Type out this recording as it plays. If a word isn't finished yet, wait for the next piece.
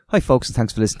Hi folks, and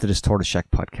thanks for listening to this Tortoise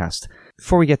Shack podcast.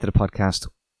 Before we get to the podcast,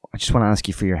 I just want to ask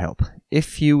you for your help.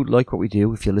 If you like what we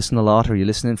do, if you listen a lot or you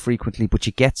listen infrequently, but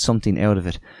you get something out of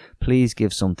it, please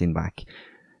give something back.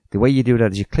 The way you do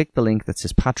that is you click the link that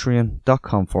says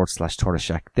patreon.com/Tortoise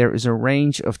Shack. There is a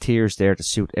range of tiers there to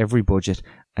suit every budget,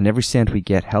 and every cent we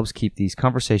get helps keep these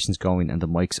conversations going and the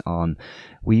mics on.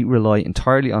 We rely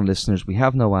entirely on listeners. We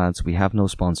have no ads. We have no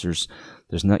sponsors.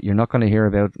 You're not going to hear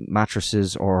about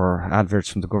mattresses or adverts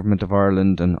from the government of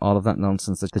Ireland and all of that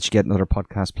nonsense that you get in other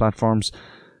podcast platforms.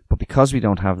 But because we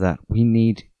don't have that, we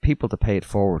need people to pay it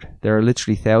forward. There are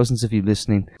literally thousands of you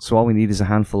listening, so all we need is a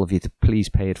handful of you to please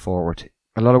pay it forward.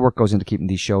 A lot of work goes into keeping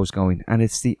these shows going, and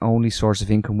it's the only source of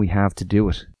income we have to do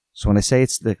it. So when I say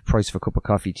it's the price of a cup of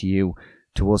coffee to you,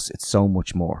 to us, it's so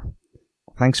much more.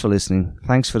 Thanks for listening.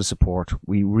 Thanks for the support.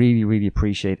 We really, really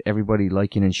appreciate everybody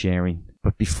liking and sharing.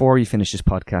 But before you finish this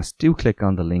podcast, do click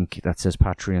on the link that says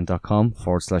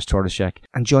patreon.com/Tortoise Shack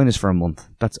and join us for a month.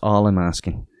 That's all I'm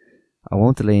asking. I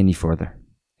won't delay any further.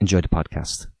 Enjoy the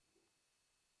podcast.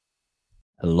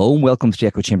 Hello and welcome to the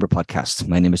Echo Chamber podcast.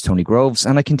 My name is Tony Groves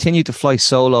and I continue to fly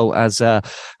solo as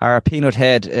our peanut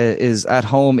head is at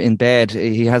home in bed.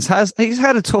 He's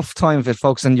had a tough time of it,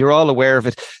 folks, and you're all aware of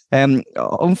it.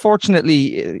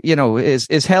 Unfortunately, you know,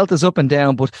 his health is up and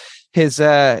down, but his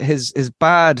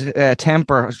bad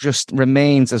temper just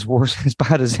remains as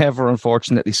bad as ever,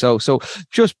 unfortunately. So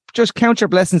just count your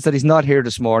blessings that he's not here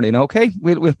this morning. Okay,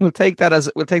 we'll take that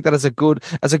as a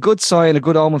good sign, a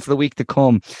good omen for the week to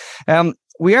come.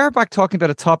 We are back talking about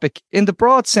a topic in the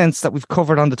broad sense that we've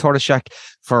covered on the Tortoise Shack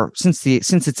since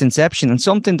its inception, and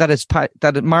something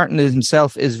that Martin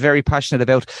himself is very passionate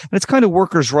about. And it's kind of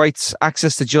workers' rights,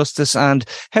 access to justice, and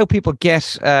how people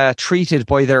get treated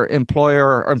by their employer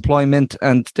or employment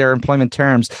and their employment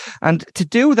terms. And to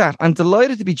do that, I'm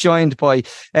delighted to be joined by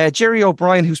Jerry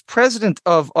O'Brien, who's president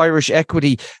of Irish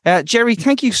Equity. Jerry,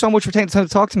 thank you so much for taking the time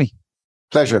to talk to me.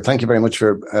 Pleasure. Thank you very much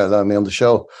for allowing me on the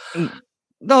show.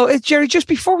 No, Jerry, just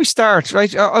before we start,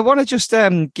 right, I want to just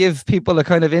give people a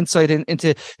kind of insight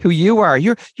into who you are.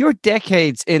 You're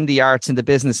decades in the arts, in the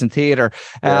business and theatre,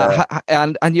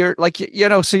 and you're like, you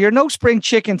know, so you're no spring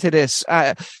chicken to this.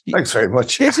 Thanks very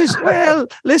much. This is, well,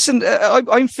 listen,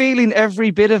 I'm feeling every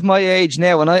bit of my age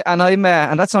now, and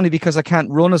that's only because I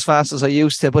can't run as fast as I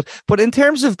used to. But in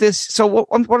terms of this, so what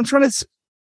I'm trying to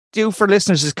do for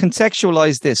listeners is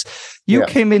contextualize this. You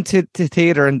came into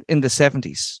theatre in the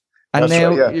 70s. And that's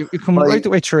now right, you come right the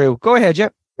way through. Go ahead, yeah.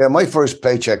 Yeah, my first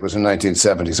paycheck was in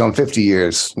 1970. So I'm 50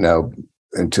 years now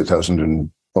in 2020,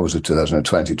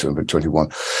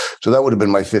 2021. So that would have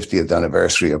been my 50th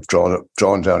anniversary of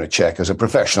drawing down a check as a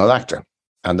professional actor.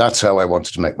 And that's how I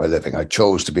wanted to make my living. I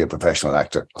chose to be a professional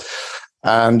actor.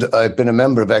 And I've been a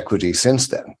member of Equity since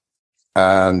then.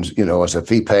 And, you know, as a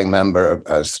fee-paying member,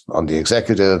 as on the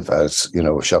executive, as, you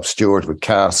know, a shop steward with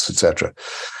casts, etc.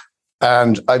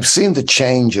 And I've seen the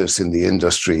changes in the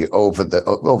industry over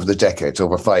the decades,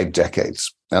 over 5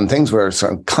 decades. And things were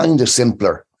kind of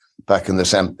simpler back in the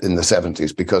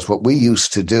 70s, because what we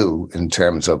used to do in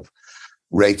terms of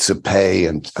rates of pay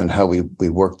and how we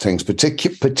work things,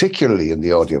 particularly in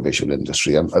the audiovisual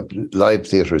industry, live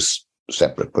theatre is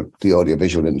separate, but the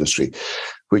audiovisual industry,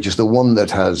 which is the one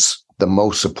that has the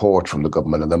most support from the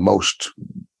government and the most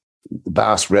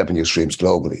vast revenue streams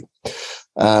globally.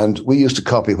 And we used to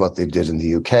copy what they did in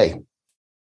the UK.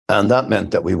 And that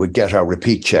meant that we would get our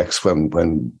repeat checks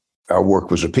when our work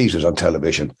was repeated on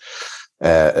television,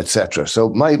 etc. So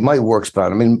my work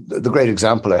span, I mean, the great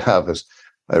example I have is,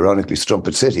 ironically,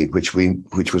 Strumpet City, which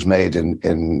was made in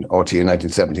RTE in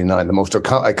 1979, the most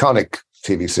iconic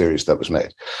TV series that was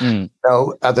made.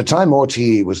 Now, at the time,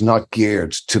 RTE was not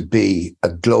geared to be a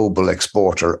global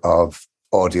exporter of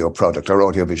audio product or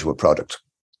audiovisual product.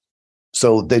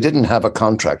 So they didn't have a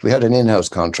contract. We had an in-house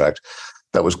contract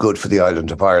that was good for the island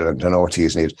of Ireland and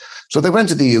RTE's needs. So they went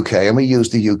to the UK and we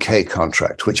used the UK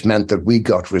contract, which meant that we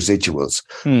got residuals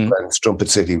when Strumpet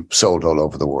City sold all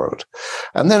over the world.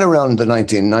 And then around the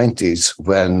 1990s,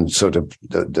 when sort of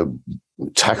the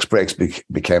tax breaks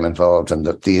became involved and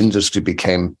that the industry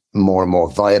became more and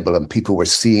more viable and people were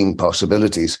seeing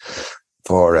possibilities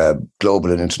for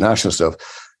global and international stuff,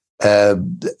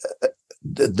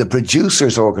 the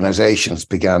producers' organizations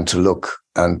began to look,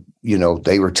 and, you know,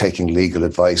 they were taking legal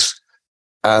advice.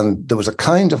 And there was a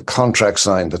kind of contract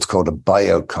signed that's called a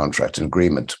buyout contract. An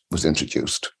agreement was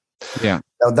introduced. Yeah.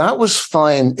 Now, that was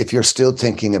fine if you're still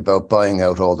thinking about buying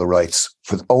out all the rights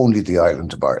for only the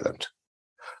island of Ireland.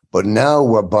 But now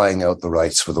we're buying out the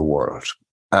rights for the world.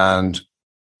 And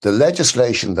the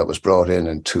legislation that was brought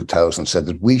in 2000 said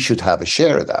that we should have a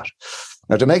share of that.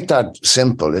 Now, to make that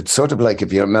simple, it's sort of like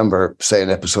if you remember, say, an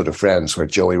episode of Friends where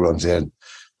Joey runs in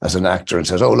as an actor and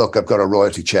says, "Oh, look, I've got a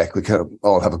royalty check. We can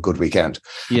all have a good weekend."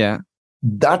 Yeah.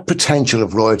 That potential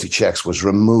of royalty checks was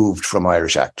removed from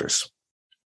Irish actors.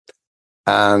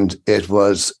 And it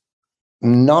was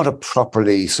not a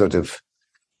properly sort of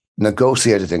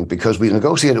negotiated thing, because we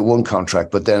negotiated one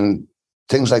contract, but then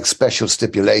things like special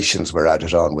stipulations were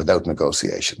added on without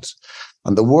negotiations.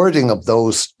 And the wording of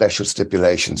those special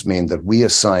stipulations mean that we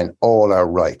assign all our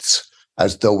rights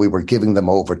as though we were giving them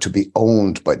over to be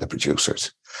owned by the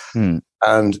producers. And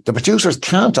the producers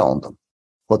can't own them.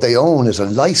 What they own is a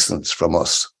license from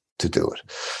us to do it.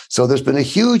 So there's been a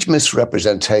huge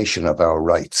misrepresentation of our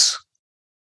rights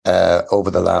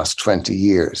over the last 20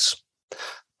 years.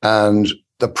 And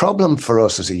the problem for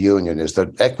us as a union is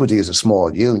that Equity is a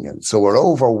small union. So we're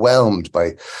overwhelmed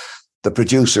by the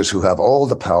producers who have all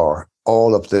the power,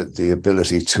 all of the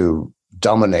ability to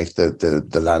dominate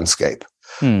the landscape.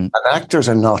 And actors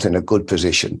are not in a good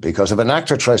position, because if an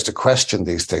actor tries to question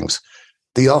these things,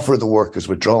 the offer of the work is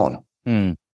withdrawn.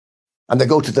 And they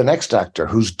go to the next actor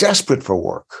who's desperate for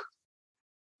work,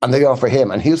 and they offer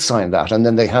him, and he'll sign that. And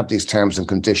then they have these terms and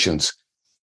conditions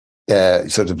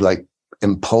sort of like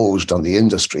imposed on the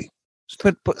industry.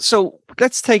 But so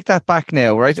let's take that back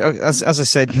now, right? As I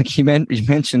said, like you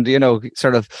mentioned, you know,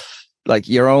 sort of like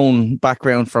your own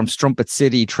background from Strumpet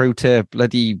City through to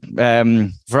bloody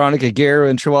Veronica Guerra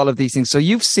and through all of these things. So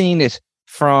you've seen it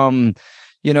from,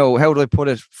 you know, how do I put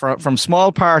it? From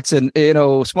small parts in, you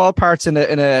know, small parts in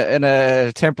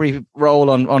a temporary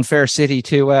role on Fair City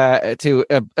to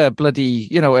a bloody,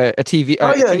 you know, a TV.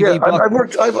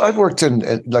 I've worked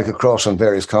in like across on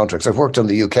various contracts. I've worked on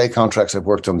the UK contracts. I've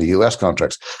worked on the US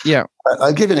contracts. Yeah,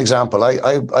 I'll give you an example.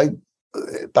 I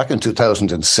back in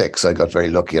 2006, I got very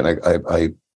lucky, and I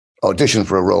auditioned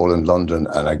for a role in London,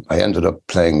 and I ended up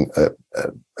playing a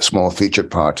small featured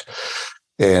part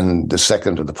in the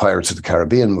second of the Pirates of the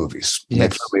Caribbean movies. Yes.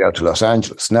 They flew me out to Los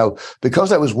Angeles. Now,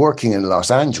 because I was working in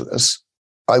Los Angeles,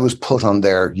 I was put on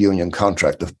their union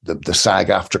contract, the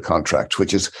SAG-AFTRA contract,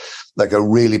 which is like a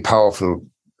really powerful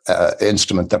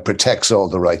instrument that protects all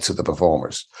the rights of the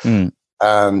performers.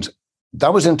 And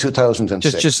that was in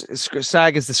 2006. Just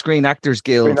SAG is the Screen Actors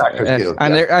Guild. Guild,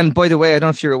 and by the way, I don't know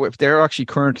if you're aware, they're actually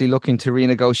currently looking to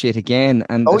renegotiate again.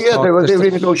 And they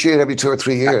renegotiate every 2 or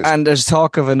 3 years. And there's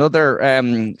talk of another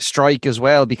strike as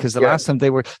well, because the last time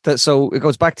they were so it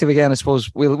goes back to, again, I suppose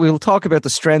we'll talk about the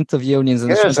strength of unions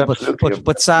and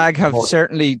but SAG have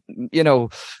certainly, you know,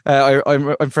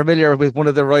 I'm familiar with one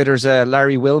of the writers,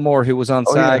 Larry Wilmore, who was on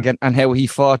SAG, and how he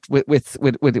fought with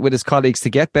his colleagues to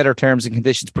get better terms and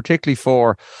conditions, particularly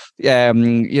for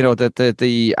you know,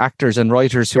 the actors and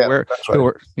writers who were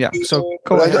so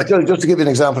just to give you an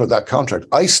example of that contract,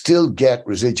 I still get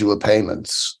residual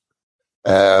payments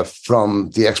from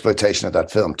the exploitation of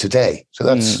that film today. So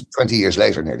that's 20 years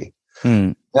later nearly.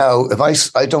 Now, if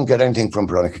I don't get anything from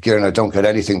Veronica Guerra, and I don't get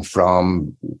anything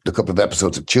from the couple of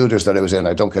episodes of Tudors that I was in,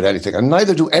 I don't get anything, and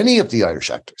neither do any of the Irish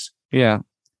actors. Yeah.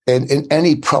 In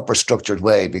any proper structured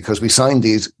way, because we signed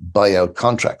these buyout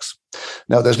contracts.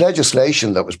 Now, there's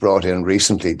legislation that was brought in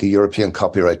recently, the European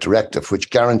Copyright Directive, which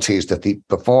guarantees that the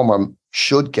performer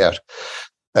should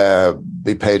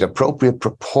be paid appropriate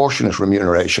proportionate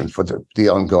remuneration for the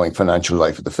ongoing financial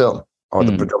life of the film or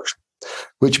the production,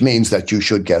 which means that you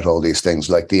should get all these things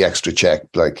like the extra check,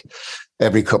 like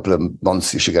every couple of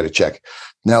months you should get a check.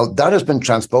 Now, that has been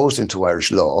transposed into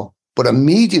Irish law, but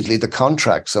immediately the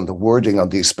contracts and the wording on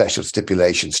these special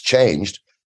stipulations changed.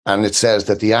 And it says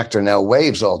that the actor now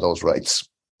waives all those rights.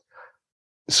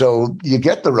 So you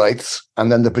get the rights,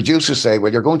 and then the producers say,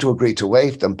 well, you're going to agree to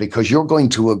waive them because you're going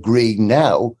to agree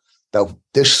now that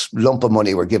this lump of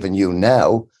money we're giving you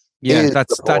now. Yeah,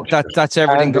 that's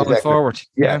everything going forward.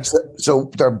 Yeah.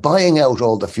 So they're buying out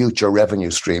all the future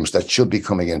revenue streams that should be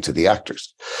coming into the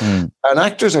actors. And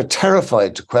actors are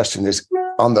terrified to question this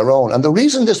on their own. And the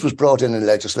reason this was brought in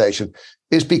legislation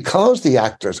is because the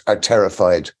actors are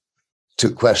terrified to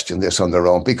question this on their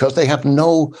own, because they have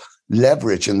no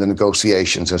leverage in the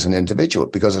negotiations as an individual.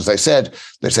 Because, as I said,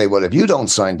 they say, well, if you don't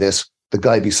sign this, the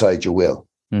guy beside you will.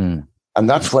 And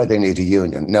that's why they need a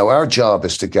union. Now, our job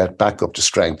is to get back up to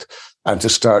strength and to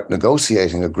start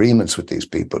negotiating agreements with these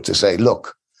people to say,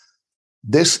 look,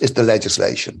 this is the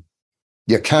legislation.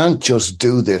 You can't just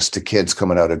do this to kids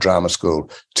coming out of drama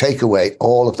school, take away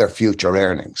all of their future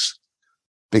earnings,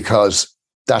 because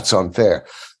that's unfair.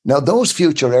 Now, those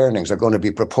future earnings are going to be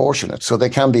proportionate. So they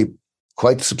can be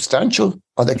quite substantial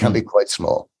or they can be quite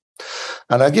small.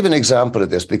 And I'll give an example of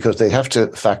this because they have to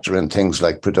factor in things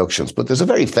like productions. But there's a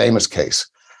very famous case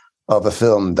of a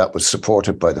film that was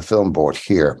supported by the film board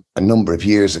here a number of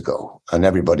years ago. And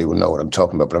everybody will know what I'm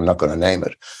talking about, but I'm not going to name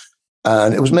it.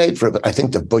 And it was made for, I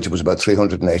think the budget was about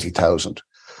 380,000.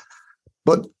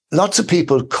 But lots of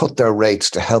people cut their rates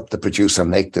to help the producer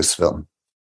make this film.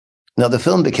 Now, the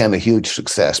film became a huge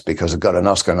success because it got an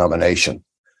Oscar nomination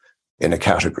in a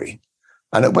category.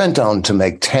 And it went on to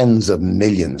make tens of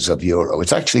millions of euro.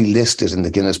 It's actually listed in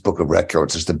the Guinness Book of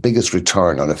Records as the biggest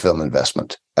return on a film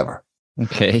investment ever.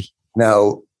 Okay.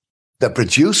 Now, the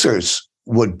producers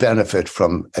would benefit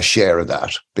from a share of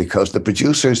that because the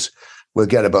producers will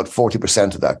get about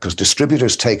 40% of that because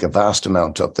distributors take a vast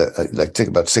amount of take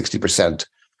about 60%.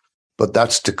 But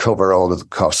that's to cover all of the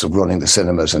costs of running the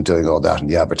cinemas and doing all that and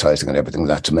the advertising and everything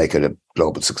like that to make it a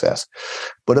global success.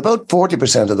 But about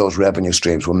 40% of those revenue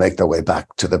streams will make their way back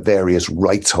to the various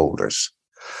rights holders.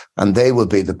 And they will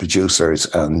be the producers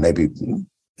and maybe,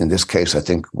 in this case, I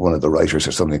think one of the writers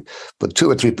or something, but 2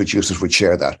 or 3 producers would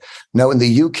share that. Now, in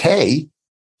the UK,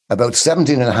 about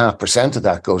 17.5% of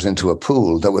that goes into a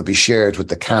pool that would be shared with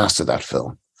the cast of that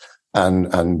film.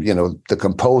 And you know, the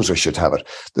composer should have it.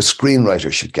 The screenwriter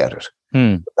should get it.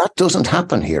 That doesn't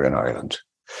happen here in Ireland.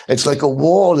 It's like a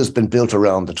wall has been built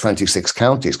around the 26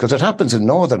 counties because it happens in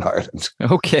Northern Ireland.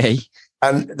 Okay.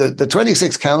 And the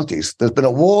 26 counties, there's been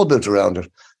a wall built around it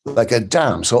like a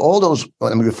dam. So all those,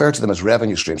 and we refer to them as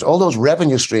revenue streams, all those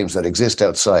revenue streams that exist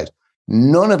outside,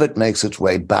 none of it makes its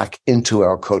way back into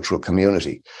our cultural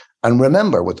community. And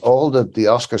remember, with all the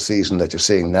Oscar season that you're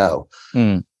seeing now,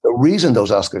 the reason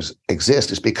those Oscars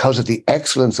exist is because of the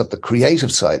excellence of the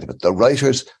creative side of it, the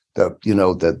writers, the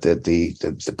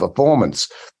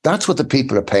performance. That's what the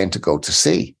people are paying to go to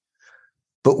see.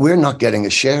 But we're not getting a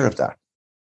share of that.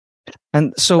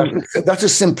 And so that's a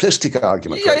simplistic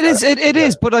argument. Yeah, it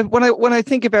is. But when I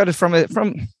think about it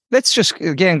from let's just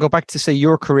again go back to say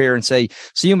your career and say,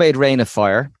 so you made Reign of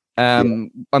Fire. I'm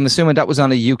assuming that was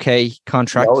on a UK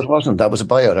contract. No, it wasn't. That was a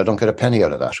buyout. I don't get a penny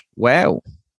out of that. Wow.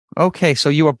 Okay, so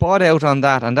you were bought out on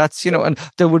that, and that's, you know, and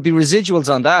there would be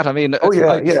residuals on that. I mean,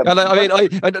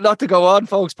 I not to go on,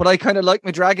 folks, but I kind of like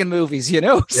my dragon movies, you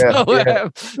know.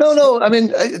 No. I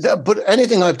mean, but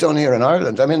anything I've done here in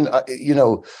Ireland, I mean, you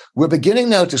know, we're beginning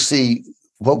now to see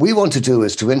what we want to do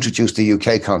is to introduce the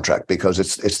UK contract because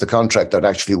it's the contract that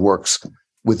actually works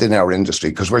within our industry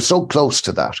because we're so close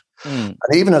to that. And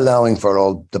even allowing for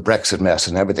all the Brexit mess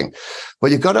and everything.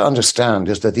 What you've got to understand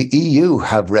is that the EU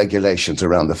have regulations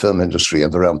around the film industry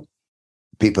and around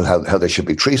people, how they should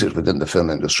be treated within the film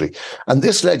industry. And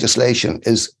this legislation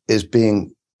is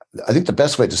being, I think the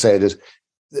best way to say it is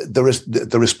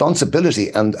the responsibility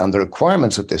and the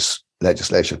requirements of this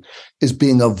legislation is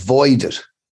being avoided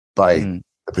by the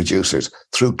producers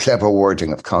through clever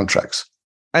wording of contracts.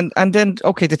 And then,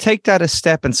 okay, to take that a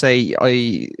step and say,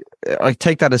 I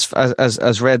take that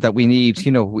as read that we need,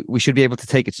 you know, we should be able to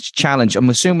take its challenge. I'm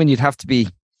assuming you'd have to be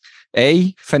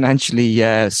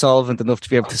financially solvent enough to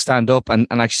be able to stand up and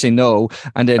actually say no,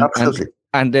 and then absolutely.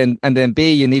 And then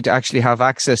B, you need to actually have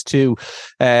access to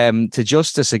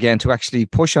justice again to actually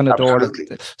push on a absolutely.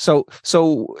 door.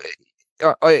 So.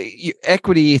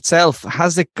 Equity itself,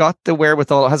 has it got the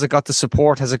wherewithal? Has it got the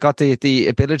support? Has it got the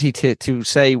ability to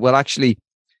say, well, actually,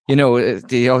 you know,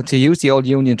 to use the old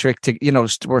union trick to, you know,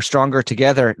 we're stronger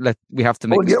together. We have to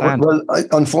make a stand. Well,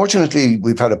 unfortunately,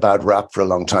 we've had a bad rap for a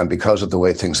long time because of the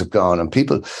way things have gone. And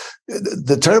people,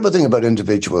 the terrible thing about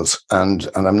individuals, and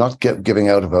I'm not giving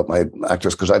out about my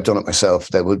actors because I've done it myself.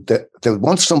 They would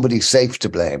want somebody safe to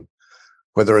blame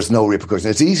where there is no repercussion.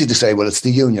 It's easy to say, well, it's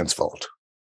the union's fault.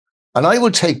 And I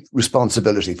would take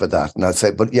responsibility for that. And I'd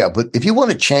say, but if you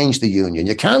want to change the union,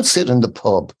 you can't sit in the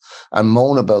pub and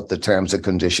moan about the terms and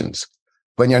conditions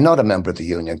when you're not a member of the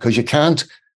union, because you can't,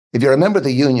 if you're a member of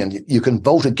the union, you can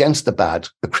vote against the bad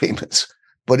agreements.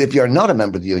 But if you're not a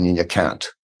member of the union, you can't.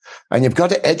 And you've got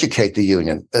to educate the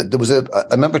union. I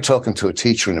remember talking to a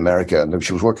teacher in America, and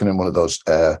she was working in one of those,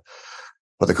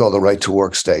 what they call the right to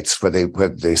work states, where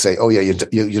they say, oh yeah,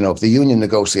 you know, if the union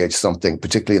negotiates something,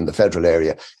 particularly in the federal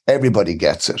area, everybody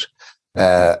gets it.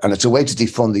 And it's a way to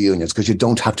defund the unions because you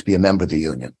don't have to be a member of the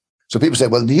union. So people say,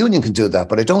 well, the union can do that,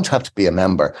 but I don't have to be a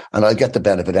member and I'll get the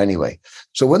benefit anyway.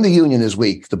 So when the union is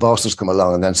weak, the bosses come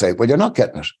along and then say, well, you're not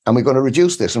getting it. And we're going to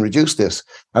reduce this and reduce this.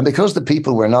 And because the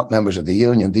people were not members of the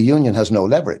union has no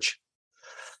leverage.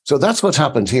 So that's what's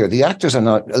happened here. The actors are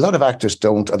not, a lot of actors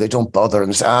don't, or they don't bother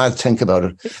and say, I'll think about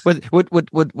it.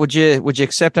 Would you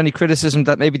accept any criticism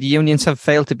that maybe the unions have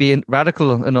failed to be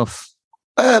radical enough?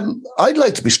 I'd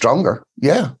like to be stronger.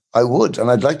 Yeah, I would. And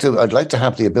I'd like to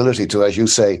have the ability to, as you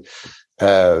say,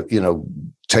 you know,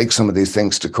 take some of these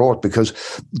things to court, because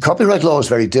copyright law is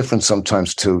very different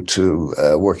sometimes to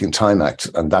Working Time Act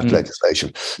and that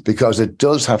legislation, because it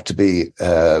does have to be,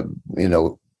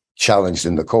 challenged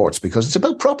in the courts, because it's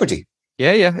about property.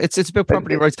 Yeah. It's about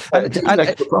property rights.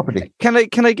 Property.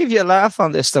 Can I give you a laugh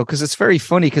on this though? Because it's very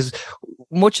funny. Because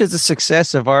much of the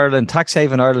success of Ireland, tax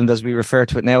haven Ireland, as we refer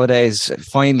to it nowadays,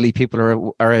 finally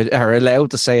people are allowed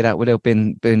to say that without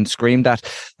being screamed at.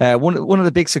 One of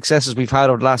the big successes we've had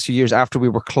over the last few years, after we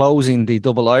were closing the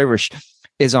double Irish,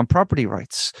 is on property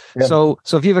rights. Yeah. So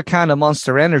if you have a can of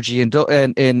Monster Energy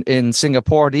in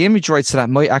Singapore, the image rights to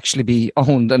that might actually be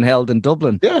owned and held in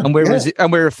Dublin, and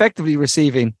we're effectively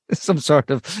receiving some sort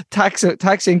of tax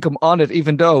income on it,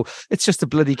 even though it's just a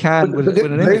bloody can with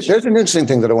an image. There's an interesting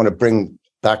thing that I want to bring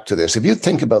back to this. If you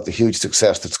think about the huge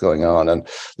success that's going on, and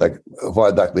like a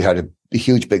while back we had a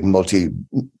huge big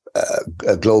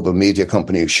a global media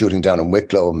company shooting down in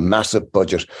Wicklow, massive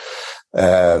budget.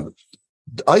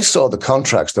 I saw the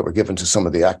contracts that were given to some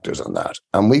of the actors on that,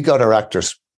 and we got our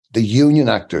actors, the union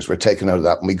actors were taken out of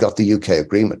that, and we got the UK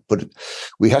agreement, but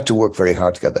we had to work very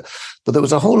hard together. But there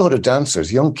was a whole lot of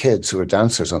dancers, young kids who were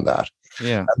dancers on that.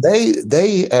 Yeah. And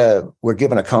they were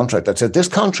given a contract that said, this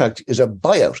contract is a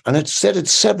buyout, and it said it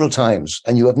several times,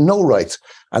 and you have no rights.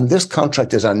 And this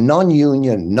contract is a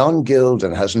non-union, non-guild,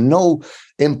 and has no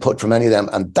input from any of them.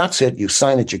 And that's it. You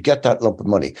sign it, you get that lump of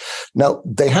money. Now,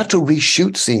 they had to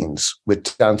reshoot scenes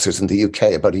with dancers in the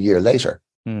UK about a year later,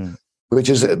 which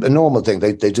is a normal thing.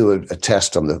 They do a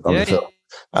test on the film.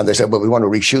 And they said, well, we want to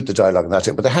reshoot the dialogue, and that's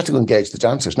it. But they had to engage the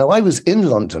dancers. Now, I was in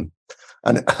London,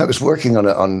 and I was working on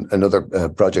another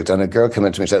project, and a girl came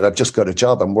in to me and said, I've just got a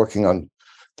job. I'm working on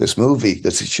this movie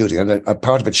that's shooting, and a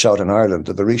part of it shot in Ireland,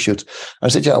 the reshoots. I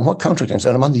said, yeah, on what contract? And I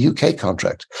said, I'm on the UK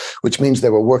contract, which means they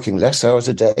were working less hours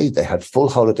a day. They had full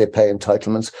holiday pay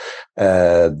entitlements.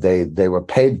 They were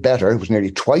paid better. It was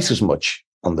nearly twice as much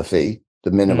on the fee,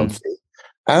 the minimum fee.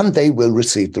 And they will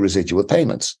receive the residual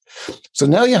payments. So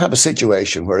now you have a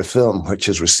situation where a film which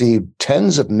has received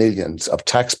tens of millions of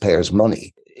taxpayers'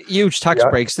 money, huge tax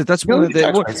breaks. That's one of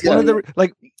the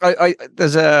like.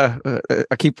 There's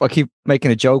I keep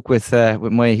making a joke with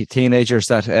my teenagers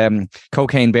that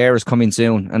Cocaine Bear is coming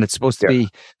soon, and it's supposed to be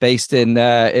based in.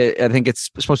 I think it's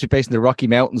supposed to be based in the Rocky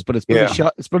Mountains, but it's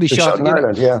bloody shot in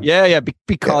Ireland.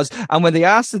 Because and when they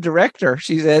asked the director,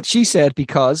 she said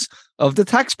because of the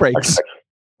tax breaks.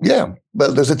 Yeah,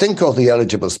 well, there's a thing called the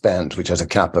eligible spend, which has a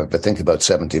cap of, I think, about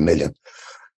 70 million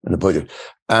in the budget.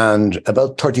 And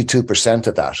about 32%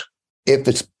 of that, if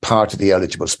it's part of the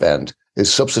eligible spend,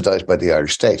 is subsidized by the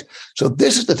Irish state. So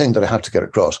this is the thing that I have to get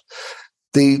across.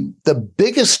 The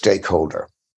biggest stakeholder,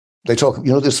 they talk,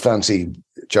 this fancy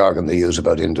jargon they use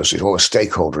about industry, a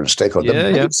stakeholder and stakeholder.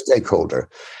 The biggest stakeholder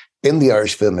in the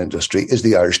Irish film industry is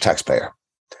the Irish taxpayer.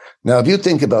 Now, if you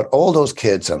think about all those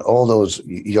kids and all those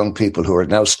young people who are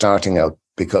now starting out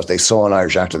because they saw an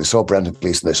Irish actor, they saw Brendan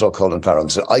Gleeson, they saw Colin Farrell,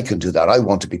 and they said, I can do that. I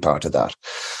want to be part of that.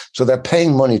 So they're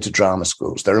paying money to drama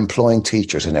schools. They're employing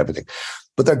teachers and everything.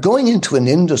 But they're going into an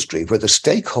industry where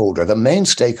the main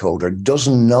stakeholder,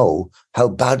 doesn't know how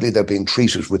badly they're being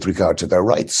treated with regard to their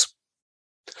rights.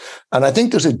 And I think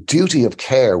there's a duty of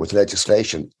care with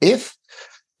legislation.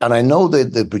 And I know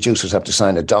that the producers have to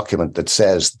sign a document that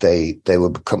says they will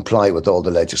comply with all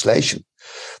the legislation.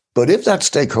 But if that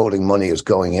stakeholding money is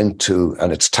going into,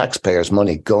 and it's taxpayers'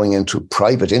 money going into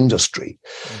private industry,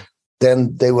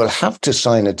 then they will have to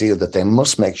sign a deal that they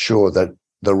must make sure that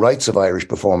the rights of Irish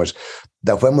performers,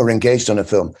 that when we're engaged on a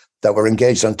film, that we're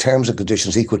engaged on terms and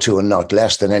conditions equal to and not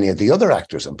less than any of the other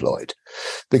actors employed.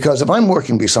 Because if I'm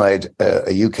working beside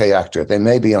a UK actor, they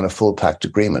may be on a full pact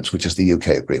agreement, which is the UK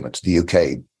agreement,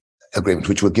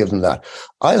 which will give them that.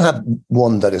 I'll have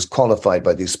one that is qualified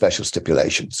by these special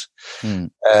stipulations.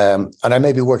 And I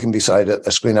may be working beside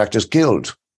a Screen Actors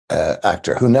Guild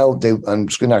actor who now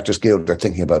and Screen Actors Guild are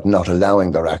thinking about not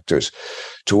allowing their actors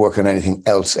to work on anything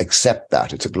else except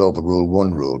that. It's a global rule,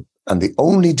 one rule. And the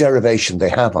only derivation they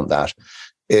have on that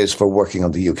is for working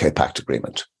on the UK pact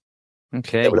agreement.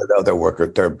 Okay. They will allow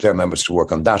their members to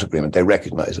work on that agreement. They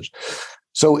recognize it.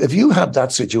 So if you have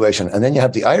that situation, and then you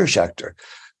have the Irish actor,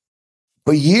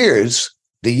 for years,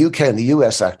 the UK and the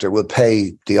US actor will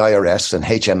pay the IRS and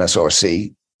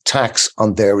HMSRC tax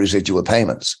on their residual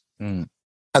payments.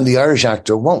 And the Irish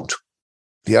actor won't.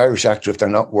 The Irish actor, if they're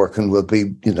not working, will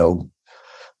be,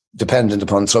 dependent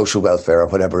upon social welfare or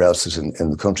whatever else is in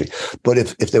the country. But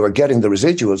if they were getting the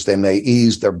residuals, they may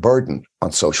ease their burden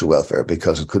on social welfare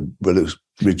because it could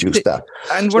reduce that.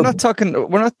 And for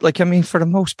the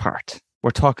most part,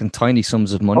 we're talking tiny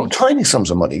sums of money. Oh, tiny sums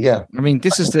of money, yeah. I mean,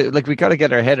 this is we got to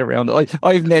get our head around it.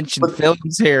 I've mentioned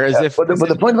films here as if. But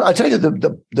the point, I tell you,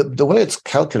 the way it's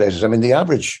calculated, I mean, the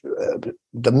average,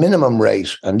 the minimum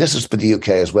rate, and this is for the UK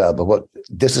as well, but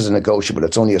this is a negotiable,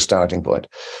 it's only a starting point.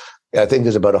 I think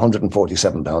is about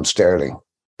 £147 sterling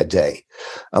a day.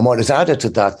 And what is added to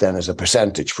that then is a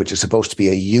percentage, which is supposed to be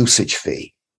a usage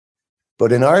fee.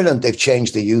 But in Ireland, they've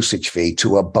changed the usage fee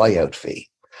to a buyout fee.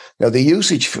 Now, the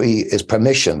usage fee is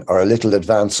permission or a little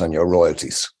advance on your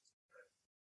royalties.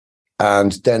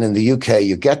 And then in the UK,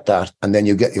 you get that, and then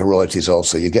you get your royalties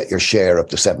also. You get your share up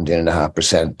to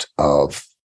 17.5% of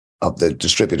the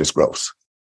distributor's gross,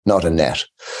 not a net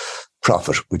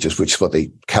profit, which is what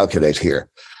they calculate here.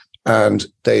 And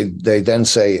they then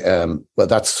say, well,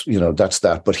 that's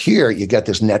that. But here you get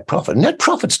this net profit. Net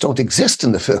profits don't exist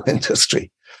in the film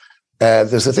industry.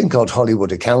 There's a thing called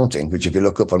Hollywood accounting, which if you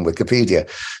look up on Wikipedia,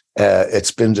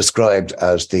 it's been described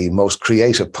as the most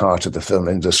creative part of the film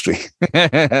industry.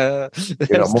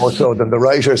 More so than the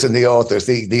writers and the authors.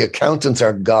 The accountants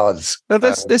are gods. Now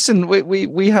listen,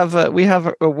 we have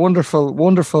a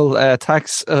wonderful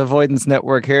tax avoidance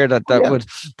network here that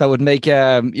would make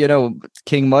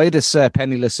King Midas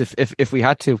penniless if we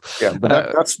had to. Yeah,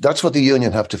 but that's what the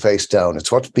union have to face down.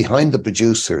 It's what's behind the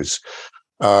producers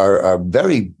are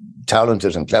very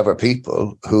talented and clever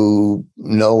people who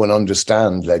know and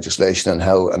understand legislation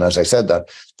and as I said that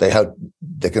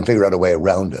they can figure out a way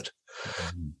around it.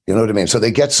 You know what I mean? So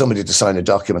they get somebody to sign a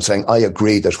document saying, I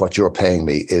agree that what you're paying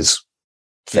me is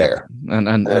fair.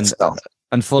 Yeah.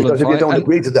 And full because if you don't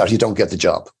agree to that, you don't get the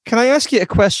job. Can I ask you a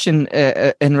question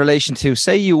in relation to,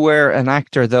 say you were an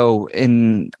actor though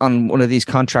on one of these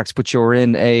contracts, but you're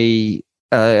in a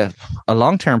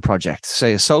long-term project,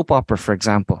 say a soap opera, for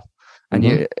example, and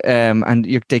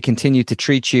they continue to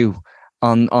treat you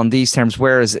on these terms.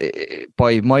 Whereas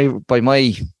by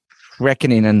my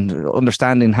reckoning and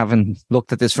understanding, having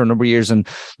looked at this for a number of years and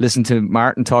listened to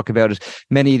Martin talk about it,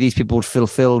 many of these people would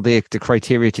fulfill the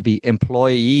criteria to be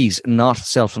employees, not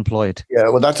self-employed. Yeah,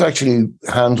 well, that's actually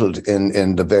handled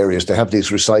in the various. They have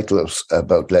these recitals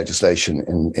about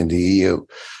legislation in the EU.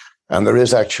 And there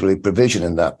is actually provision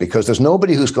in that, because there's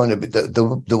nobody who's going to be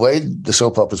the way the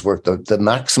soap operas work. The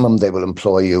maximum they will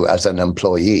employ you as an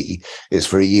employee is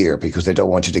for a year, because they don't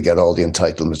want you to get all the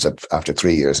entitlements after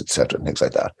 3 years, etc., and things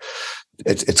like that.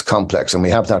 It's complex, and we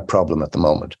have that problem at the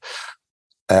moment.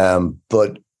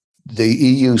 But the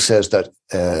EU says that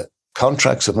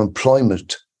contracts of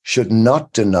employment should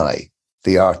not deny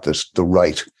the artist the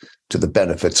right to the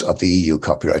benefits of the EU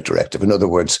Copyright Directive. In other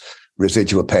words,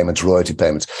 residual payments, royalty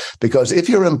payments. Because if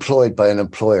you're employed by an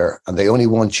employer and they only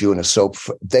want you in a soap,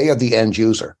 they are the end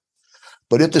user.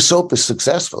 But if the soap is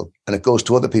successful and it goes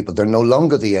to other people, they're no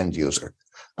longer the end user,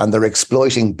 and they're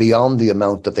exploiting beyond the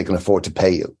amount that they can afford to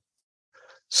pay you.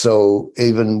 So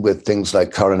even with things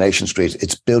like Coronation Street,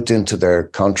 it's built into their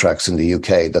contracts in the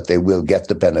UK that they will get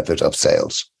the benefit of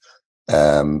sales.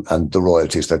 And the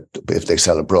royalties that if they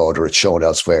sell abroad or it's shown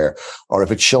elsewhere, or if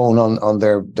it's shown on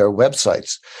their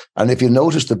websites. And if you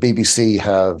notice, the BBC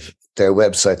have their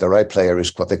website, their iPlayer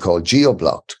is what they call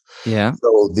geo-blocked. Yeah.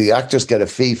 So the actors get a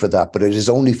fee for that, but it is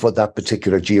only for that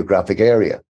particular geographic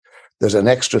area. There's an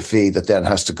extra fee that then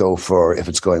has to go for if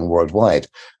it's going worldwide.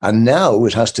 And now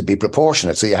it has to be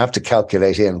proportionate. So you have to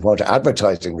calculate in what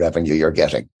advertising revenue you're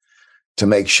getting to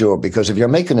make sure, because if you're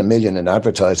making $1 million in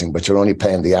advertising, but you're only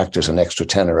paying the actors an extra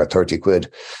 10 or 30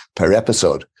 quid per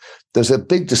episode, there's a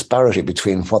big disparity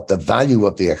between what the value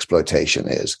of the exploitation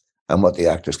is and what the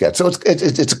actors get. So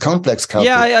it's a complex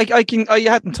calculation. Yeah, I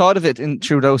hadn't thought of it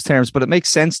through those terms, but it makes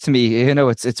sense to me. You know,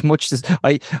 it's much.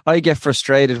 I get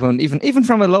frustrated when even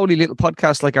from a lowly little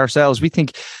podcast like ourselves, we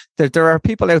think that there are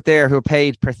people out there who are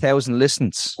paid per 1,000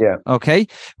 listens. Yeah. Okay.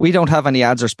 We don't have any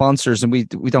ads or sponsors, and we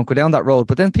don't go down that road.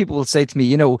 But then people will say to me,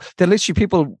 you know, they'll literally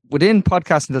people within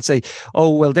podcasting, they'll say, oh,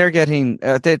 well, they're getting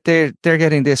they're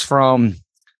getting this from,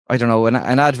 I don't know, an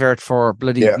advert for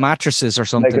bloody mattresses or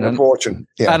something. Making a fortune.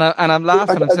 Yeah. And I'm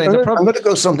laughing. I'm saying I'm going to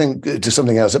go to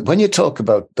something else. When you talk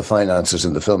about the finances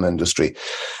in the film industry,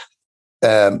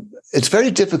 it's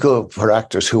very difficult for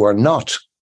actors who are not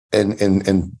in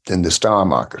the star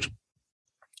market,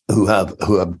 who have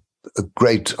a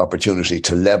great opportunity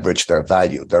to leverage their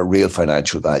value, their real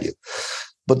financial value.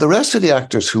 But the rest of the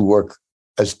actors who work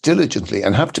as diligently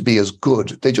and have to be as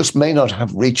good, they just may not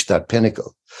have reached that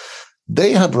pinnacle.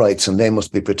 They have rights and they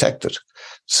must be protected.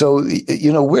 So,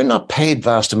 you know, we're not paid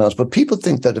vast amounts, but people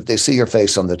think that if they see your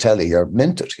face on the telly, you're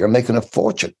minted, you're making a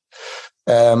fortune.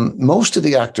 Most of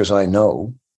the actors I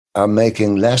know are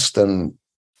making less than,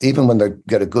 even when they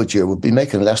get a good year, would be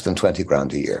making less than 20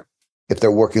 grand a year if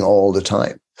they're working all the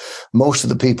time. Most of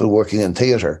the people working in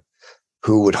theatre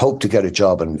who would hope to get a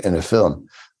job in a film,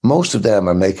 most of them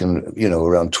are making,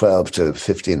 around 12 to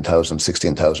 15,000,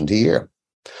 16,000 a year,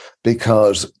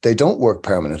 because they don't work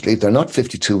permanently. They're not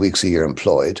 52 weeks a year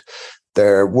employed.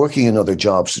 They're working in other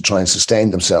jobs to try and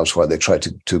sustain themselves while they try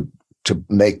to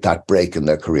make that break in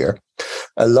their career.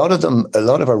 A lot of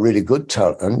our really good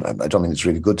talent, and I don't mean it's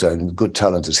really good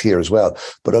talent is here as well,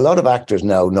 but a lot of actors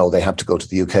now know they have to go to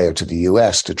the UK or to the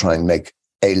US to try and make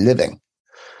a living.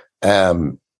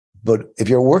 But if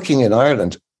you're working in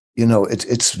Ireland,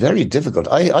 it's very difficult.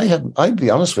 I'll be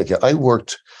honest with you, I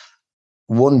worked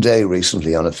one day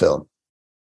recently on a film,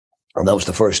 and that was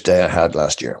the first day I had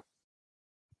last year.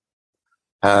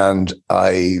 And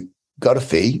I got a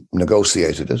fee,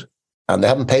 negotiated it, and they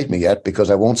haven't paid me yet because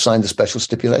I won't sign the special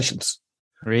stipulations.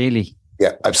 Really?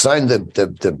 Yeah, I've signed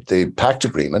the pact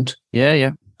agreement.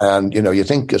 Yeah. And, you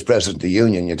think as president of the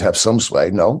union, you'd have some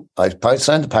sway. No, I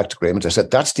signed the pact agreement. I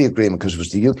said, that's the agreement because it was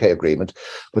the UK agreement.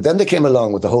 But then they came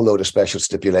along with a whole load of special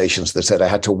stipulations that said I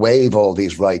had to waive all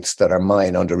these rights that are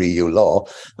mine under EU law.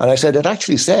 And I said, it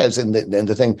actually says in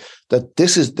the thing that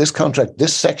this contract,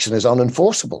 this section is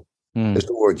unenforceable. Is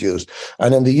the word used.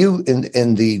 And in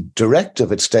the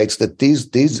directive, it states that these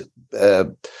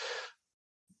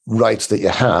rights that you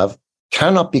have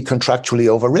cannot be contractually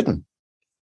overridden.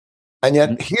 And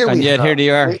yet here they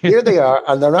are. Here they are,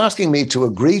 and they're asking me to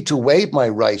agree to waive my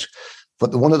right.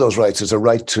 But one of those rights is a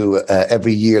right to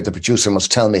every year the producer must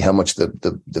tell me how much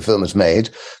the film is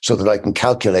made, so that I can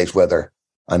calculate whether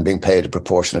I'm being paid a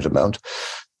proportionate amount.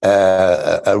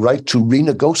 A right to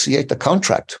renegotiate the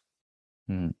contract.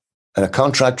 And a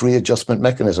contract readjustment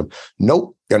mechanism.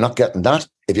 No, you're not getting that.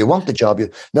 If you want the job,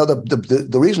 the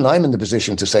reason I'm in the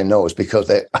position to say no is because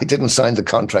I didn't sign the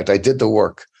contract. I did the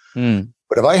work.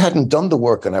 But if I hadn't done the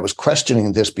work and I was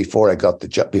questioning this before I got the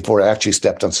job, before I actually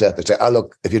stepped on set, they'd say,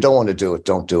 look, if you don't want to do it,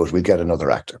 don't do it. We'll get another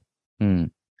actor.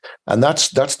 And that's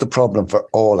the problem for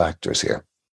all actors here.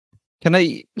 Can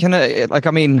I,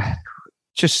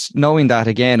 just knowing that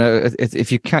again,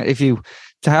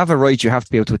 to have a right, you have to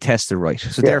be able to attest the right.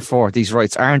 So therefore, these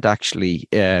rights aren't actually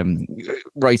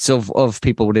rights of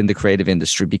people within the creative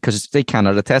industry because they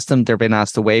cannot attest them. They're being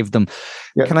asked to waive them.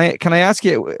 Yeah. Can I ask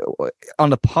you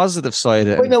on the positive side?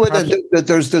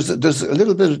 There's a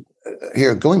little bit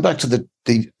here going back to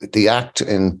the act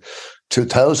in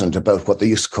 2000 about what they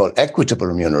used to call equitable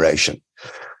remuneration.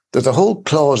 There's a whole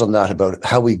clause on that about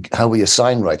how we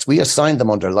assign rights. We assign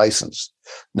them under license.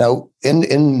 Now,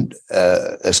 in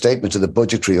a statement to the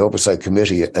Budgetary Oversight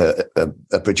Committee,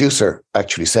 a producer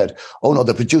actually said, "Oh no,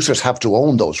 the producers have to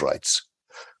own those rights."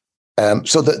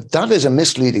 So that is a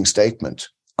misleading statement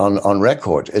on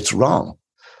record. It's wrong,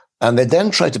 and they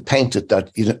then try to paint it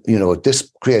that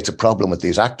this creates a problem with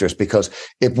these actors because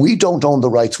if we don't own the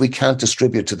rights, we can't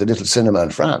distribute to the little cinema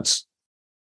in France,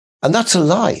 and that's a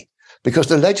lie. Because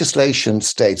the legislation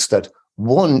states that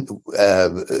people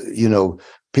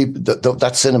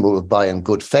that cinema will buy in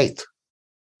good faith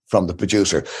from the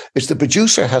producer. It's the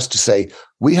producer has to say,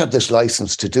 we have this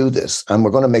license to do this, and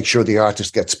we're going to make sure the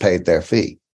artist gets paid their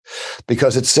fee.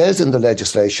 Because it says in the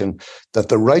legislation that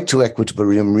the right to equitable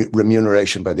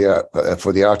remuneration for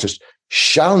the artist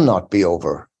shall not be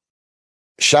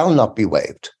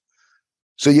waived.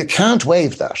 So you can't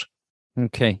waive that.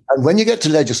 Okay. And when you get to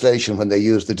legislation, when they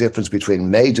use the difference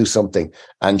between may do something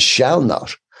and shall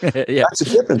not, that's a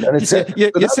difference. And it's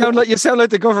you sound like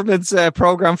the government's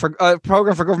program for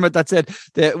government that said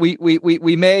that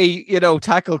we may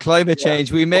tackle climate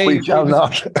change. We shall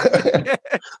not.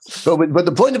 But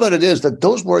the point about it is that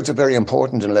those words are very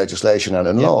important in legislation and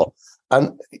in law.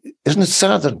 And isn't it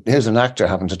sad that here's an actor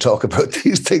having to talk about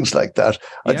these things like that?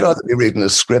 I'd rather be reading a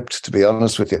script, to be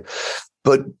honest with you.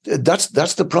 But that's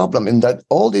the problem, in that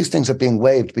all these things are being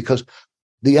waived because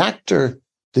the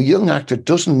young actor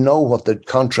doesn't know what the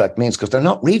contract means because they're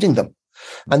not reading them.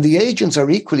 And the agents are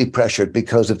equally pressured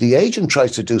because if the agent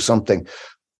tries to do something,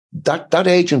 that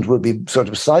agent will be sort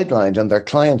of sidelined and their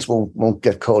clients won't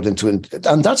get caught into it.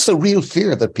 And that's the real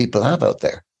fear that people have out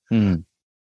there.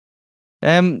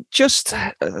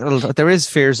 There is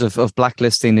fears of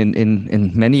blacklisting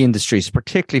in many industries,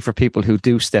 particularly for people who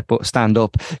do stand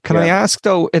up. Can I ask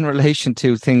though, in relation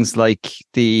to things like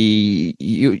the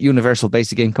universal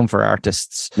basic income for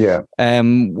artists?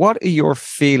 What are your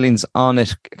feelings on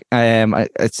it?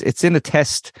 It's in a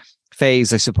test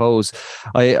phase, I suppose.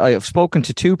 I have spoken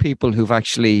to two people who've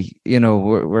actually,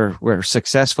 were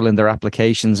successful in their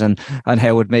applications and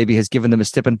how it maybe has given them a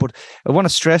stipend. But I want to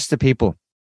stress to people,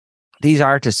 these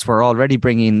artists were already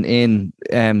bringing in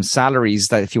salaries,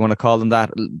 that if you want to call them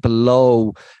that,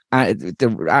 below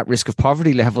the at risk of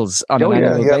poverty levels on an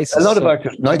annual basis. A lot of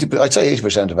actors, I'd say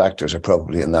 80% of actors are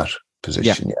probably in that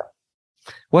position. Yeah.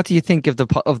 What do you think of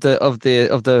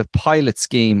the pilot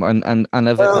scheme and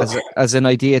of it as an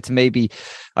idea to maybe?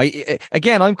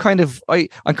 I'm kind of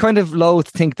loath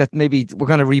to think that maybe we're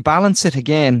going to rebalance it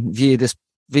again via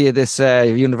this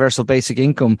universal basic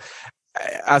income,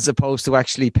 as opposed to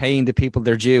actually paying the people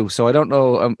their due. So I don't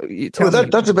know.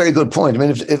 That's a very good point. I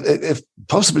mean, if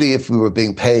possibly if we were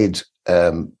being paid,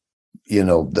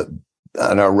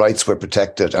 and our rights were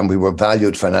protected and we were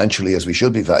valued financially as we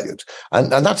should be valued. And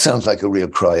that sounds like a real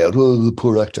cry out, oh, the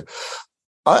poor actor.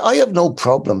 I have no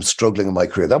problem struggling in my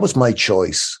career. That was my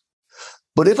choice.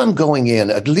 But if I'm going in,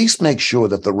 at least make sure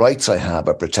that the rights I have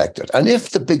are protected. And if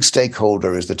the big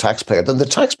stakeholder is the taxpayer, then the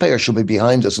taxpayer should be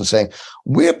behind us and saying,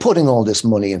 we're putting all this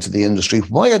money into the industry.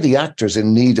 Why are the actors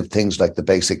in need of things like the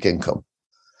basic income?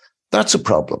 That's a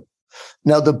problem.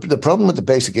 Now, the problem with the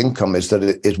basic income is that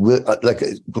it will,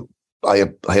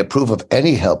 I approve of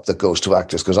any help that goes to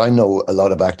actors, because I know a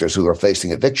lot of actors who are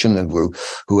facing eviction and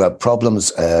who have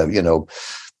problems.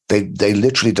 They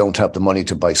literally don't have the money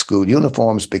to buy school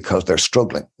uniforms because they're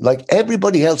struggling, like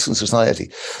everybody else in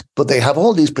society. But they have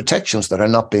all these protections that are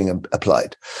not being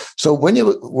applied. So when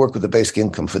you work with the basic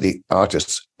income for the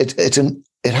artists, it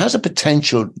has a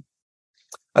potential.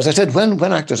 As I said, when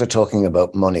actors are talking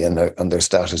about money and their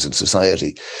status in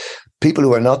society, people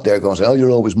who are not there going, oh, you're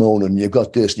always moaning, you've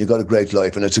got this, and you've got a great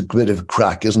life, and it's a bit of a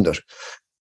crack, isn't it?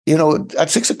 At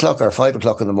 6 o'clock or 5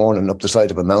 o'clock in the morning up the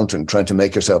side of a mountain trying to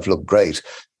make yourself look great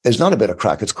is not a bit of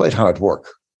crack. It's quite hard work.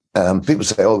 People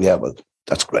say, oh, yeah, well,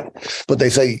 that's great. But they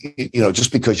say,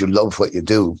 just because you love what you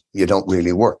do, you don't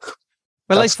really work.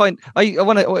 Well, I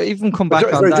want to even come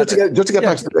back on that. Just to get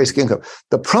back to the basic income.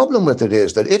 The problem with it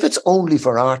is that if it's only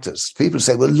for artists, people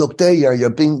say, well, look, there you are,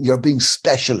 you're being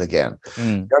special again.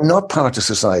 You're not part of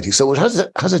society. So it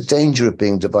has a danger of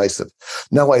being divisive.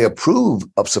 Now, I approve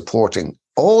of supporting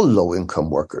all low-income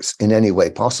workers in any way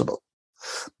possible.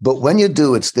 But when you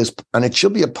do, it's this, and it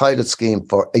should be a pilot scheme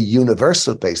for a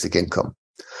universal basic income,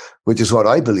 which is what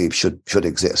I believe should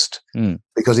exist.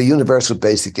 Because a universal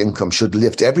basic income should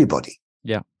lift everybody.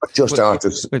 Yeah, just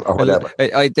artists or whatever.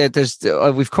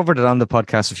 We've covered it on the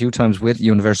podcast a few times with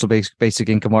Universal Basic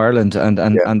Income Ireland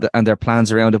and their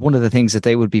plans around it. One of the things that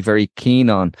they would be very keen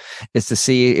on is to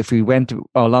see if we went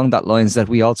along that lines that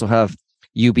we also have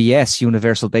UBS,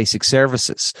 Universal Basic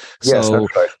Services. Yes,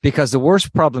 that's right. Because the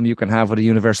worst problem you can have with a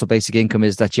universal basic income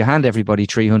is that you hand everybody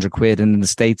 300 quid and the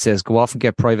state says, go off and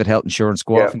get private health insurance,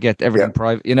 go off and get everything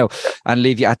private, and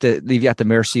leave you at the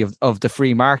mercy of the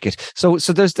free market. So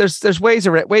there's ways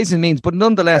and means, but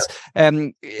nonetheless,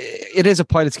 it is a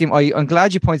pilot scheme. I'm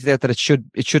glad you pointed out that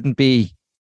it shouldn't be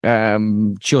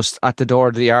just at the door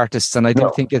of the artists. And I do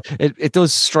think it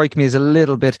does strike me as a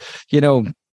little bit,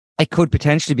 it could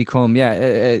potentially become,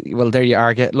 well, there you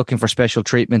are, looking for special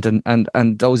treatment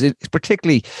and those,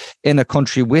 particularly in a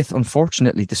country with,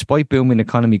 unfortunately, despite booming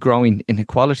economy, growing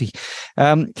inequality.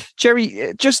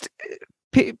 Jerry, just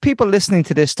people listening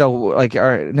to this though,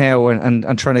 are now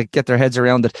and trying to get their heads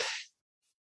around it.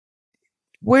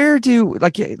 Where do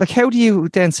how do you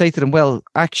then say to them, well,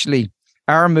 actually,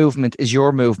 our movement is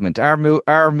your movement. Our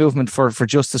movement for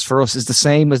justice for us is the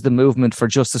same as the movement for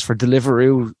justice for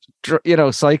Deliveroo,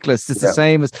 cyclists. It's the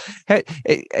same as.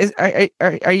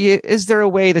 Is there a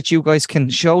way that you guys can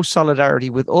show solidarity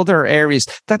with other areas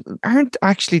that aren't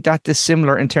actually that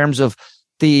dissimilar in terms of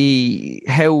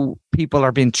how people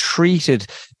are being treated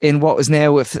in what is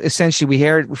now, if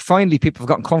essentially finally people have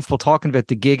gotten comfortable talking about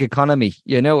the gig economy,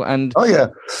 and well,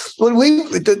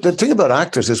 the thing about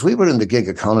actors is we were in the gig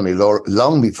economy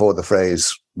long before the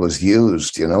phrase was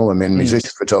used.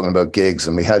 Musicians were talking about gigs,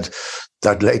 and we had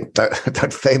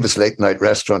that famous late night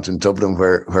restaurant in Dublin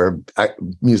where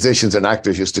musicians and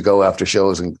actors used to go after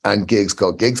shows and gigs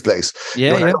called Gigs Place.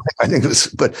 I think it was,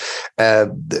 but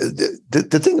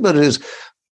the thing about it is,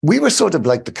 we were sort of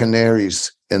like the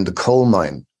canaries in the coal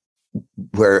mine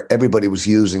where everybody was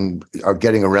using or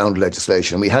getting around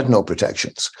legislation. We had no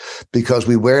protections because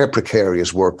we were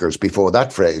precarious workers before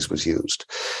that phrase was used,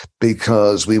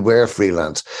 because we were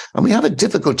freelance. And we have a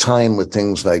difficult time with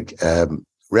things like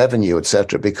revenue,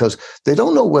 etc., because they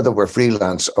don't know whether we're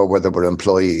freelance or whether we're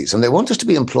employees. And they want us to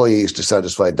be employees to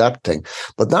satisfy that thing.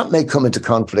 But that may come into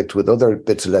conflict with other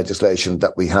bits of legislation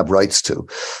that we have rights to.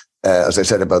 As I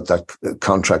said about that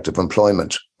contract of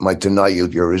employment, might deny you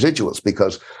your residuals,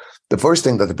 because the first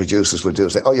thing that the producers will do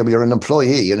is say, oh, yeah, but you're an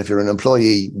employee. And if you're an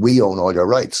employee, we own all your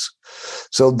rights.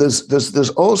 So there's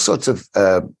all sorts of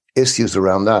issues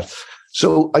around that.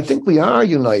 So I think we are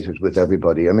united with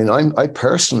everybody. I mean, I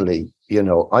personally,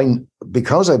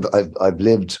 because I've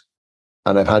lived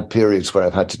and I've had periods where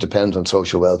I've had to depend on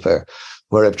social welfare,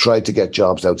 where I've tried to get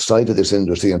jobs outside of this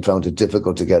industry and found it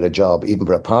difficult to get a job, even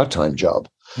for a part-time job.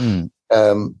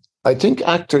 I think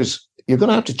actors, you're going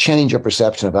to have to change your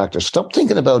perception of actors. Stop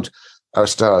thinking about our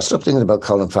stars. Stop thinking about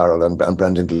Colin Farrell and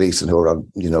Brendan Gleeson, who are on,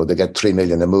 they get $3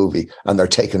 million a movie and they're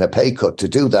taking a pay cut to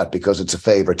do that because it's a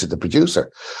favor to the producer.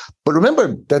 But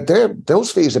remember that those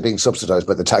fees are being subsidized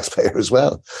by the taxpayer as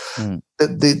well.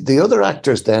 The other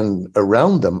actors then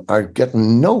around them are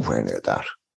getting nowhere near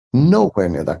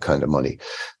that kind of money.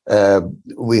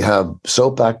 We have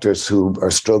soap actors who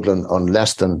are struggling on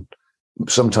less than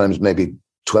sometimes maybe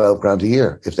 12 grand a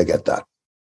year if they get that.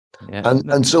 Yeah.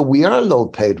 And so we are low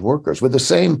paid workers with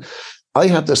I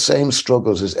have the same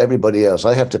struggles as everybody else.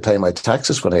 I have to pay my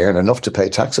taxes when I earn enough to pay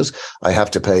taxes. I have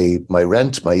to pay my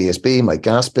rent, my ESB, my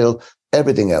gas bill,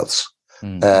 everything else.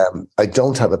 I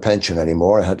don't have a pension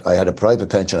anymore. I had a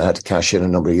private pension I had to cash in a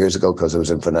number of years ago because I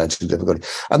was in financial difficulty.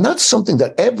 And that's something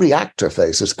that every actor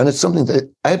faces, and it's something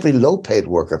that every low-paid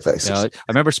worker faces. Yeah, I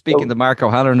remember speaking to Mark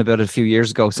O'Halloran about it a few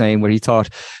years ago, saying where he thought,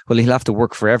 well, he'll have to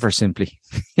work forever simply.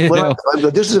 This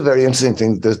is a very interesting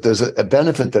thing. There's a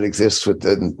benefit that exists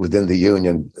within the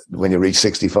union when you reach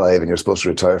 65 and you're supposed to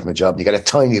retire from a job, and you get a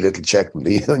tiny little check from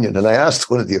the union. And I asked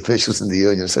one of the officials in the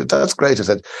union, I said, that's great. I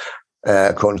said,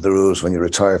 according to the rules, when you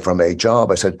retire from a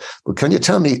job, I said, well, can you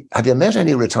tell me, have you met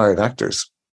any retired actors?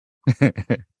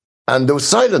 And there was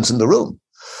silence in the room,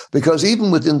 because even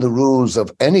within the rules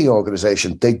of any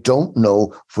organization, they don't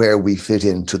know where we fit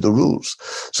into the rules.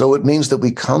 So it means that we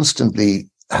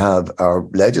constantly have our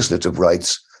legislative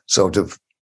rights sort of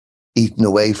eaten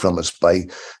away from us by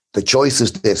the choice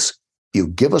is this: you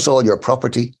give us all your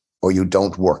property or you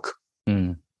don't work.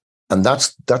 And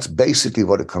that's basically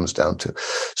what it comes down to.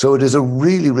 So it is a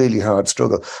really, really hard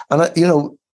struggle.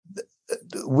 And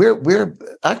we're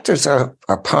actors are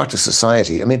part of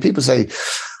society. I mean, people say,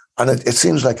 and it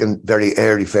seems like a very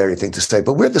airy-fairy thing to say,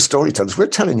 but we're the storytellers. We're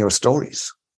telling your stories,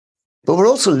 but we're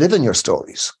also living your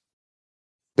stories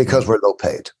because we're low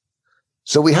paid.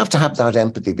 So we have to have that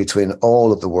empathy between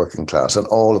all of the working class and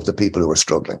all of the people who are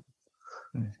struggling.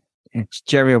 It's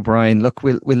Jerry O'Brien. Look,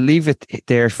 we'll leave it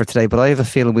there for today, but I have a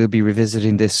feeling we'll be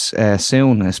revisiting this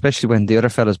soon, especially when the other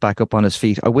fella's back up on his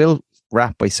feet. I will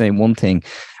wrap by saying one thing,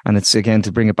 and it's again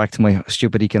to bring it back to my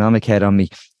stupid economic head on me.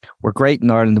 We're great in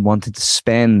Ireland and wanting to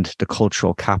spend the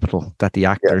cultural capital that the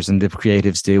actors and the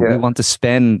creatives do. We want to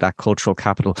spend that cultural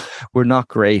capital. We're not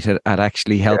great at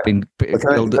actually helping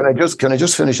build. Can I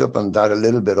just finish up on that a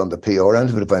little bit on the PR end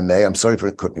of it, if I may? I'm sorry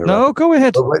for cutting you off. No, go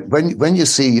ahead. When you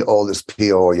see all this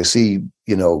PR, you see,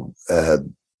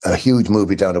 a huge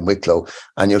movie down in Wicklow,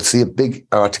 and you'll see a big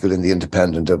article in The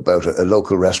Independent about a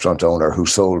local restaurant owner who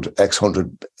sold X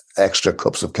hundred extra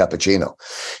cups of cappuccino.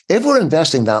 If we're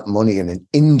investing that money in an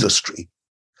industry,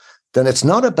 then it's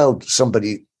not about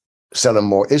somebody selling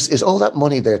more. Is all that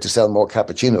money there to sell more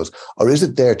cappuccinos, or is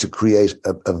it there to create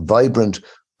a vibrant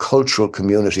cultural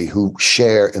community who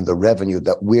share in the revenue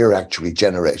that we're actually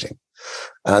generating?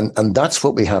 And that's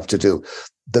what we have to do.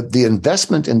 The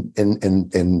investment in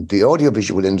the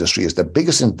audiovisual industry is the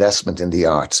biggest investment in the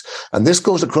arts. And this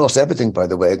goes across everything, by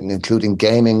the way, including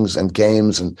gamings and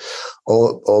games and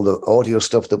all the audio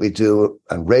stuff that we do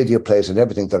and radio plays and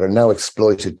everything that are now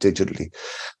exploited digitally.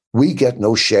 We get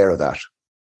no share of that.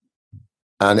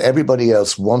 And everybody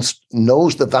else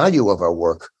knows the value of our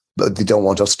work, but they don't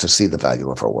want us to see the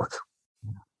value of our work.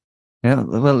 Yeah,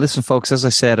 well, listen, folks, as I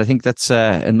said, I think that's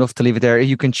enough to leave it there.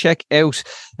 You can check out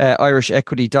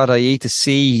irishequity.ie to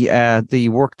see the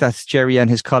work that Jerry and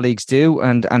his colleagues do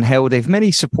and how they've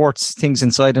many supports things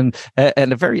inside and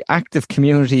a very active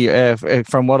community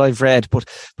from what I've read. But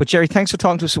Jerry, thanks for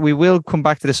talking to us. We will come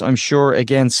back to this, I'm sure,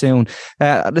 again soon.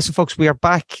 Listen, folks, we are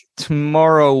back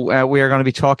tomorrow. We are going to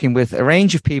be talking with a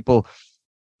range of people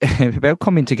about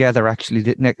coming together.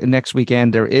 Actually, next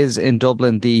weekend there is in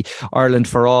Dublin the Ireland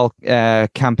for All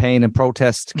campaign and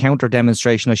protest counter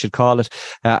demonstration, I should call it,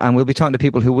 and we'll be talking to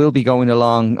people who will be going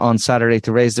along on Saturday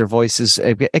to raise their voices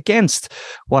against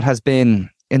what has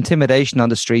been intimidation on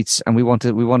the streets, and we want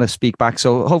to speak back.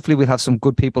 So hopefully we'll have some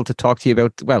good people to talk to you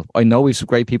about. Well, I know we've some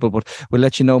great people, but we'll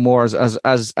let you know more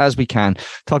as we can.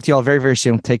 Talk to you all very, very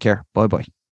soon. Take care. Bye bye.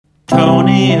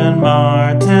 Tony and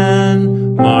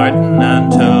Martin, Martin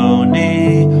and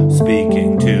Tony,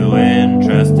 speaking to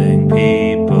interesting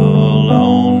people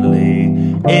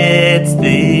only. It's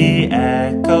the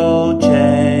Echo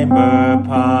Chamber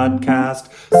podcast.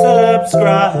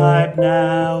 Subscribe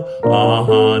now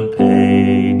on